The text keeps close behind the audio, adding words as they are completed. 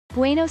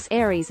Buenos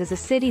Aires is a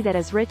city that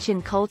is rich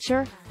in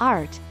culture,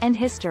 art, and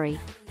history.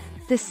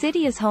 The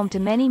city is home to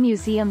many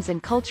museums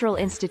and cultural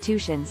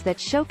institutions that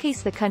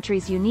showcase the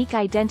country's unique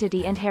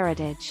identity and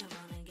heritage.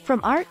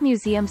 From art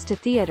museums to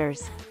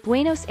theaters,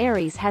 Buenos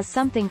Aires has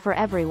something for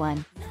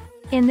everyone.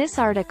 In this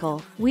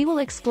article, we will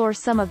explore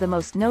some of the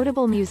most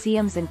notable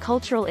museums and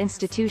cultural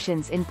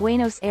institutions in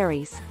Buenos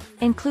Aires,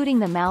 including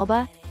the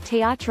Malba,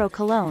 Teatro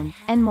Colón,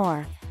 and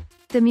more.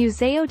 The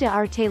Museo de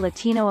Arte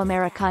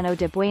Latinoamericano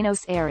de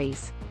Buenos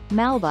Aires,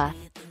 Malba,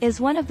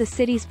 is one of the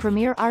city's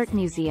premier art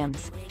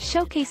museums,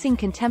 showcasing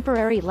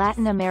contemporary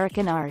Latin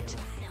American art.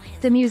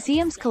 The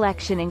museum's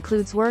collection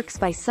includes works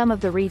by some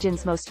of the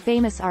region's most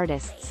famous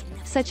artists,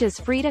 such as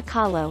Frida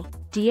Kahlo,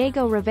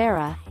 Diego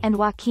Rivera, and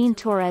Joaquín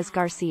Torres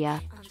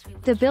Garcia.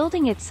 The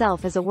building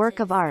itself is a work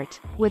of art,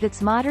 with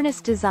its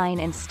modernist design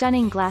and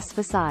stunning glass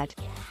facade.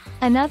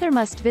 Another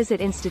must-visit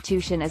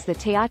institution is the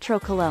Teatro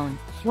Colón,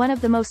 one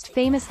of the most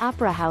famous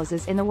opera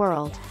houses in the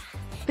world.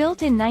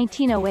 Built in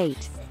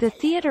 1908, the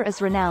theater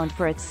is renowned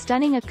for its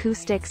stunning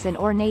acoustics and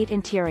ornate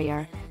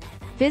interior.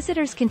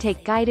 Visitors can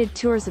take guided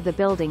tours of the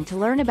building to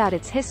learn about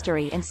its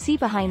history and see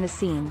behind the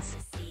scenes.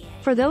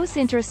 For those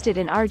interested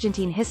in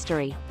Argentine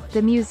history,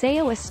 the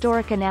Museo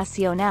Histórico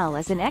Nacional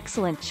is an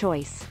excellent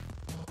choice.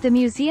 The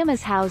museum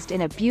is housed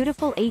in a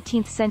beautiful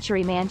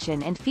 18th-century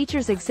mansion and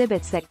features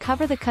exhibits that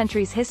cover the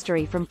country's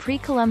history from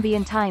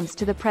pre-Columbian times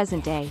to the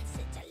present day.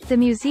 The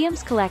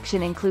museum's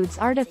collection includes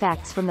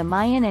artifacts from the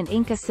Mayan and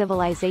Inca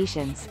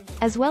civilizations,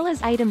 as well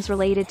as items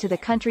related to the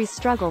country's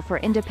struggle for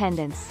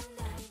independence.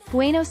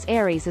 Buenos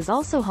Aires is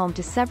also home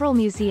to several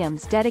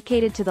museums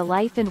dedicated to the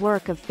life and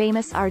work of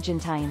famous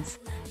Argentines.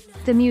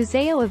 The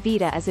Museo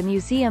Evita is a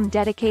museum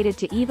dedicated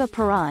to Eva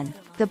Perón,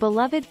 the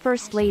beloved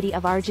First Lady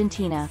of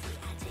Argentina.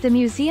 The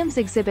museum's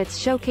exhibits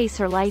showcase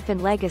her life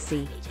and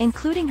legacy,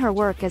 including her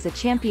work as a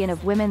champion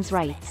of women's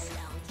rights.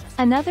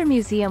 Another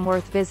museum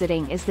worth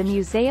visiting is the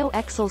Museo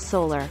Exil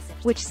Solar,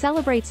 which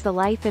celebrates the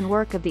life and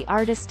work of the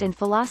artist and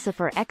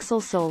philosopher Exil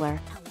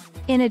Solar.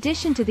 In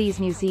addition to these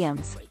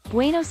museums,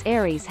 Buenos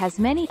Aires has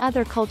many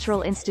other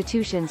cultural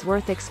institutions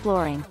worth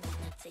exploring.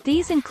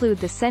 These include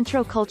the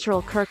Centro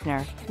Cultural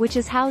Kirchner, which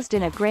is housed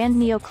in a grand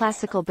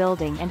neoclassical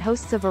building and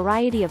hosts a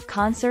variety of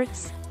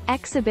concerts,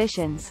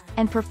 exhibitions,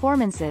 and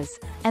performances,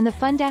 and the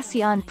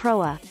Fundación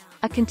Proa,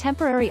 a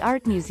contemporary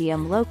art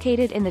museum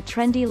located in the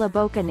trendy La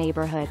Boca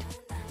neighborhood.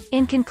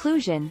 In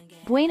conclusion,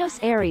 Buenos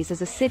Aires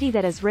is a city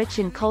that is rich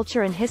in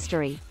culture and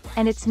history,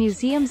 and its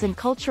museums and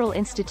cultural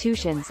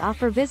institutions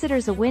offer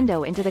visitors a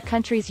window into the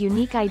country's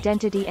unique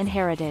identity and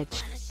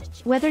heritage.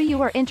 Whether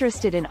you are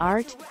interested in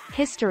art,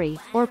 history,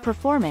 or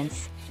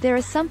performance, there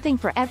is something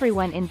for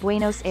everyone in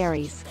Buenos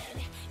Aires.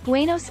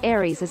 Buenos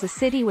Aires is a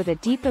city with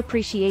a deep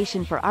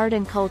appreciation for art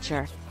and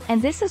culture,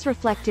 and this is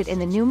reflected in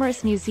the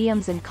numerous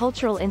museums and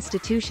cultural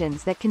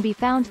institutions that can be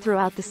found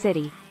throughout the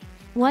city.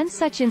 One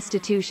such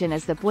institution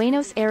is the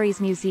Buenos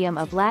Aires Museum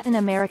of Latin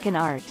American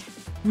Art,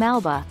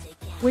 Malba,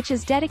 which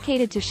is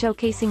dedicated to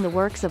showcasing the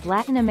works of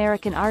Latin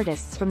American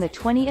artists from the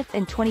 20th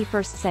and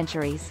 21st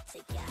centuries.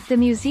 The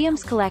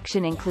museum's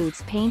collection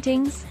includes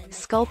paintings,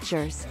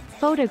 sculptures,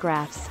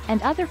 photographs,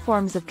 and other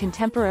forms of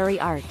contemporary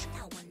art.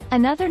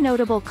 Another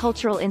notable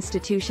cultural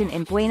institution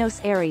in Buenos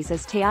Aires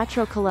is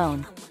Teatro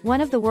Colón, one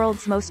of the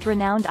world's most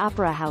renowned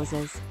opera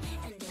houses.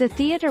 The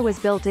theater was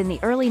built in the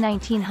early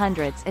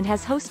 1900s and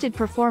has hosted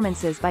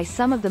performances by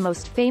some of the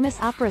most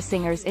famous opera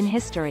singers in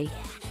history.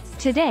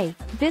 Today,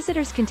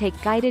 visitors can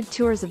take guided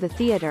tours of the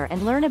theater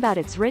and learn about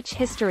its rich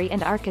history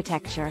and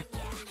architecture.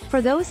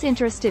 For those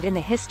interested in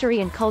the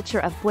history and culture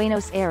of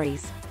Buenos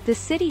Aires, the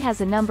city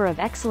has a number of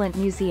excellent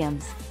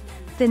museums.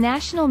 The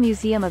National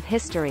Museum of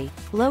History,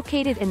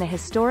 located in the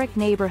historic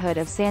neighborhood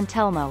of San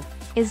Telmo,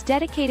 is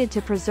dedicated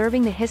to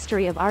preserving the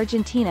history of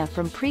Argentina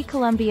from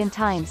pre-Columbian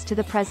times to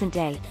the present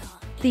day.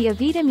 The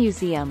Evita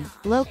Museum,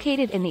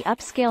 located in the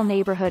upscale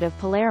neighborhood of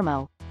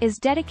Palermo, is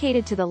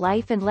dedicated to the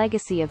life and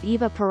legacy of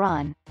Eva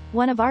Perón,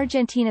 one of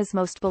Argentina's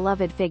most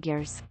beloved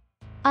figures.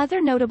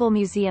 Other notable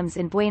museums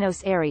in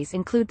Buenos Aires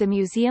include the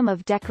Museum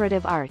of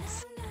Decorative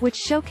Arts, which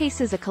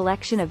showcases a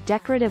collection of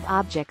decorative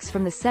objects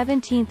from the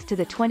 17th to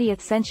the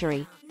 20th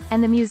century,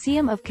 and the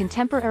Museum of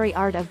Contemporary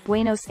Art of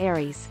Buenos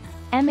Aires,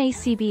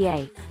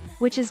 MACBA,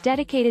 which is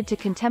dedicated to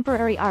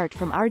contemporary art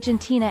from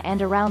Argentina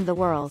and around the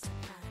world.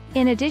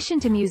 In addition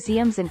to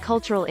museums and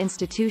cultural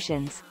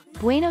institutions,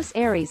 Buenos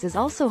Aires is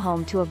also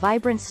home to a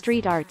vibrant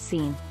street art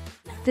scene.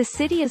 The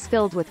city is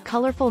filled with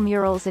colorful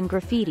murals and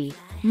graffiti,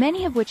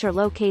 many of which are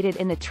located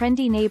in the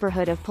trendy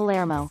neighborhood of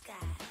Palermo.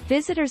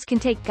 Visitors can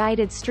take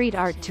guided street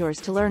art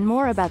tours to learn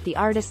more about the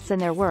artists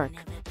and their work,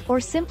 or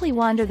simply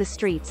wander the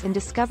streets and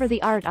discover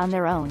the art on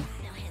their own.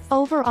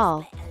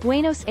 Overall,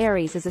 Buenos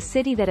Aires is a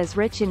city that is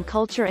rich in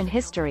culture and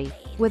history,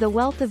 with a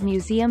wealth of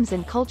museums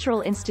and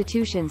cultural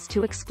institutions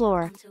to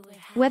explore.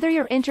 Whether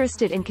you're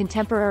interested in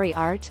contemporary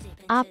art,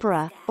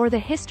 opera, or the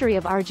history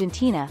of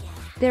Argentina,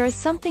 there is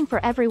something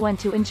for everyone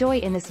to enjoy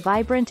in this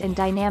vibrant and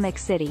dynamic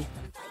city.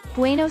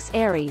 Buenos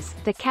Aires,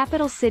 the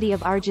capital city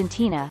of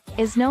Argentina,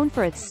 is known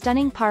for its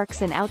stunning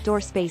parks and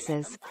outdoor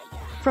spaces.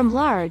 From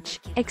large,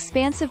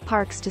 expansive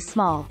parks to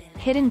small,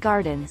 hidden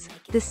gardens,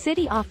 the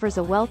city offers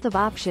a wealth of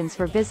options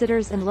for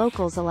visitors and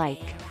locals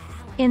alike.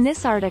 In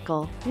this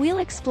article, we'll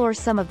explore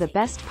some of the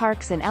best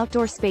parks and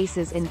outdoor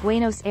spaces in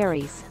Buenos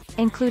Aires,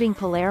 including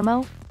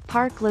Palermo,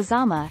 Parque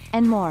Lezama,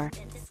 and more.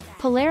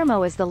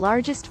 Palermo is the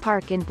largest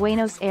park in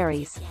Buenos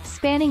Aires,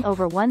 spanning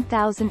over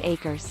 1,000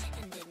 acres.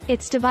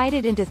 It's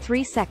divided into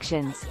 3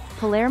 sections: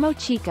 Palermo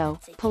Chico,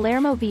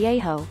 Palermo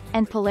Viejo,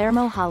 and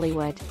Palermo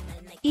Hollywood.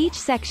 Each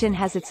section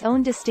has its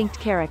own distinct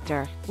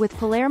character, with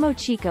Palermo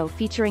Chico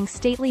featuring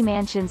stately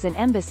mansions and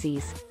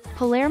embassies,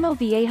 Palermo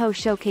Viejo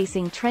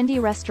showcasing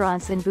trendy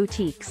restaurants and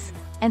boutiques,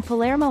 and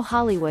Palermo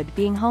Hollywood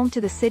being home to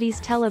the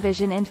city's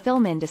television and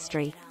film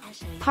industry.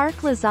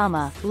 Parque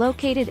Lezama,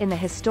 located in the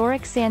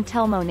historic San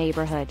Telmo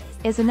neighborhood,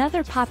 is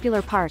another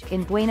popular park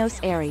in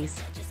Buenos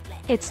Aires.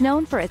 It's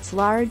known for its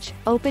large,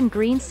 open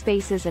green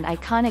spaces and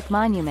iconic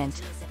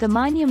monument, the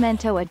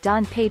Monumento a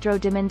Don Pedro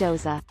de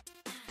Mendoza.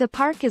 The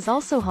park is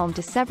also home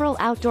to several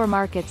outdoor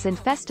markets and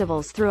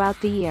festivals throughout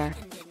the year.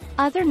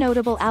 Other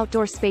notable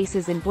outdoor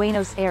spaces in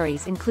Buenos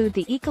Aires include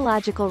the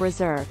Ecological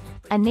Reserve,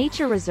 a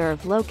nature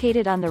reserve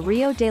located on the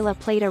Rio de la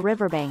Plata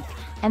riverbank,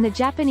 and the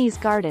Japanese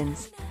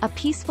Gardens, a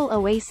peaceful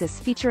oasis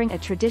featuring a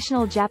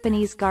traditional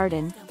Japanese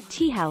garden,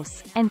 tea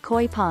house, and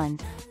koi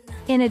pond.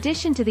 In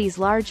addition to these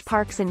large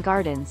parks and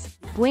gardens,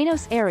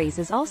 Buenos Aires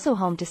is also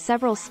home to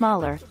several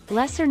smaller,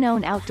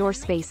 lesser-known outdoor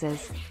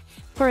spaces.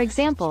 For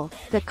example,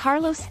 the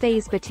Carlos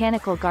Thays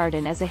Botanical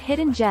Garden is a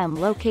hidden gem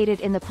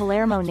located in the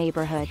Palermo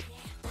neighborhood.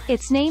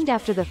 It's named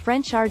after the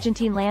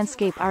French-Argentine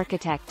landscape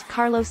architect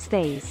Carlos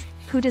Thays,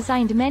 who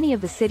designed many of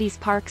the city's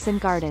parks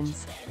and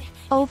gardens.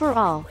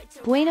 Overall,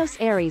 Buenos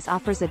Aires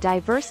offers a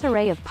diverse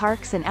array of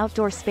parks and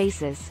outdoor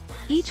spaces,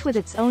 each with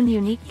its own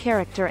unique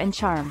character and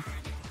charm.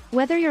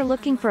 Whether you're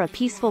looking for a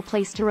peaceful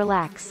place to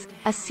relax,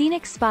 a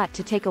scenic spot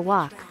to take a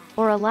walk,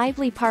 or a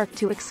lively park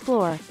to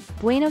explore,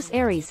 Buenos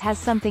Aires has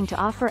something to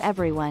offer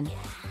everyone.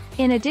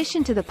 In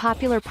addition to the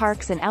popular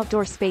parks and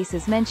outdoor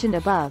spaces mentioned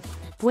above,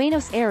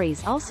 Buenos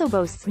Aires also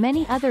boasts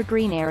many other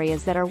green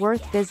areas that are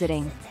worth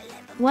visiting.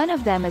 One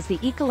of them is the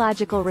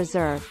Ecological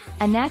Reserve,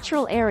 a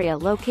natural area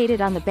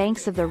located on the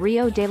banks of the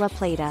Rio de la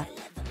Plata.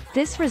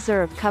 This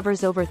reserve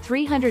covers over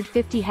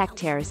 350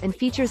 hectares and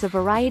features a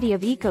variety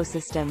of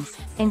ecosystems,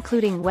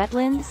 including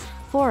wetlands,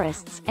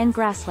 forests, and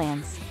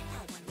grasslands.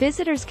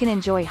 Visitors can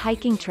enjoy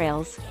hiking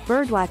trails,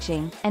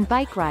 birdwatching, and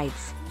bike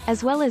rides,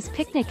 as well as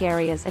picnic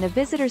areas and a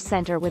visitor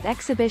center with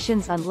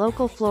exhibitions on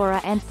local flora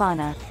and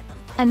fauna.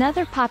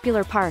 Another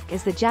popular park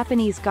is the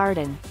Japanese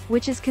Garden,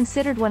 which is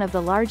considered one of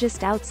the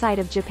largest outside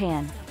of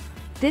Japan.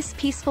 This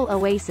peaceful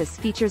oasis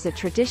features a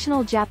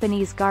traditional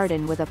Japanese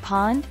garden with a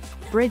pond,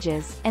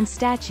 bridges, and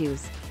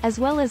statues, as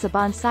well as a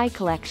bonsai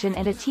collection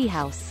and a tea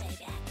house.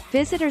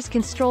 Visitors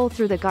can stroll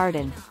through the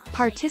garden,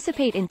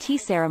 participate in tea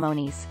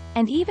ceremonies,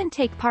 and even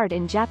take part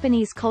in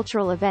Japanese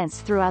cultural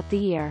events throughout the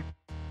year.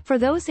 For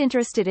those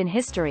interested in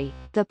history,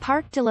 the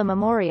Parque de la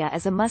Memoria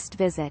is a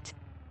must-visit.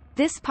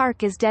 This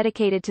park is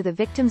dedicated to the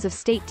victims of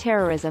state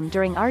terrorism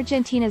during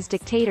Argentina's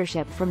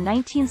dictatorship from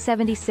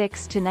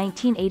 1976 to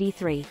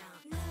 1983.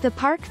 The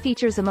park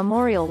features a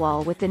memorial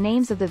wall with the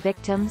names of the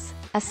victims,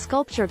 a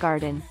sculpture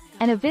garden,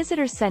 and a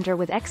visitor center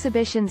with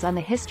exhibitions on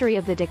the history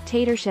of the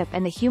dictatorship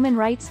and the human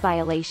rights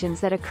violations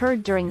that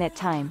occurred during that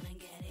time.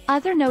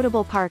 Other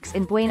notable parks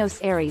in Buenos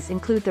Aires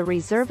include the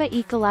Reserva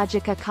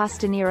Ecológica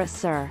Costanera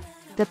Sur,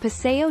 the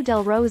Paseo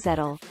del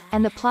Rosetto,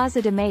 and the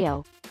Plaza de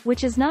Mayo,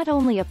 which is not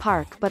only a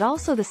park but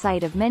also the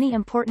site of many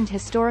important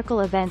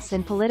historical events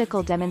and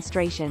political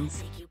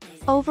demonstrations.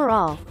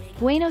 Overall,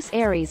 Buenos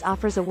Aires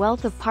offers a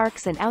wealth of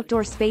parks and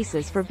outdoor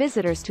spaces for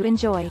visitors to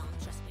enjoy.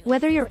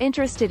 Whether you're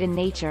interested in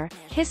nature,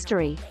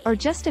 history, or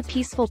just a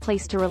peaceful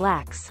place to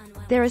relax,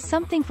 there is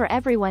something for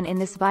everyone in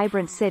this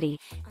vibrant city.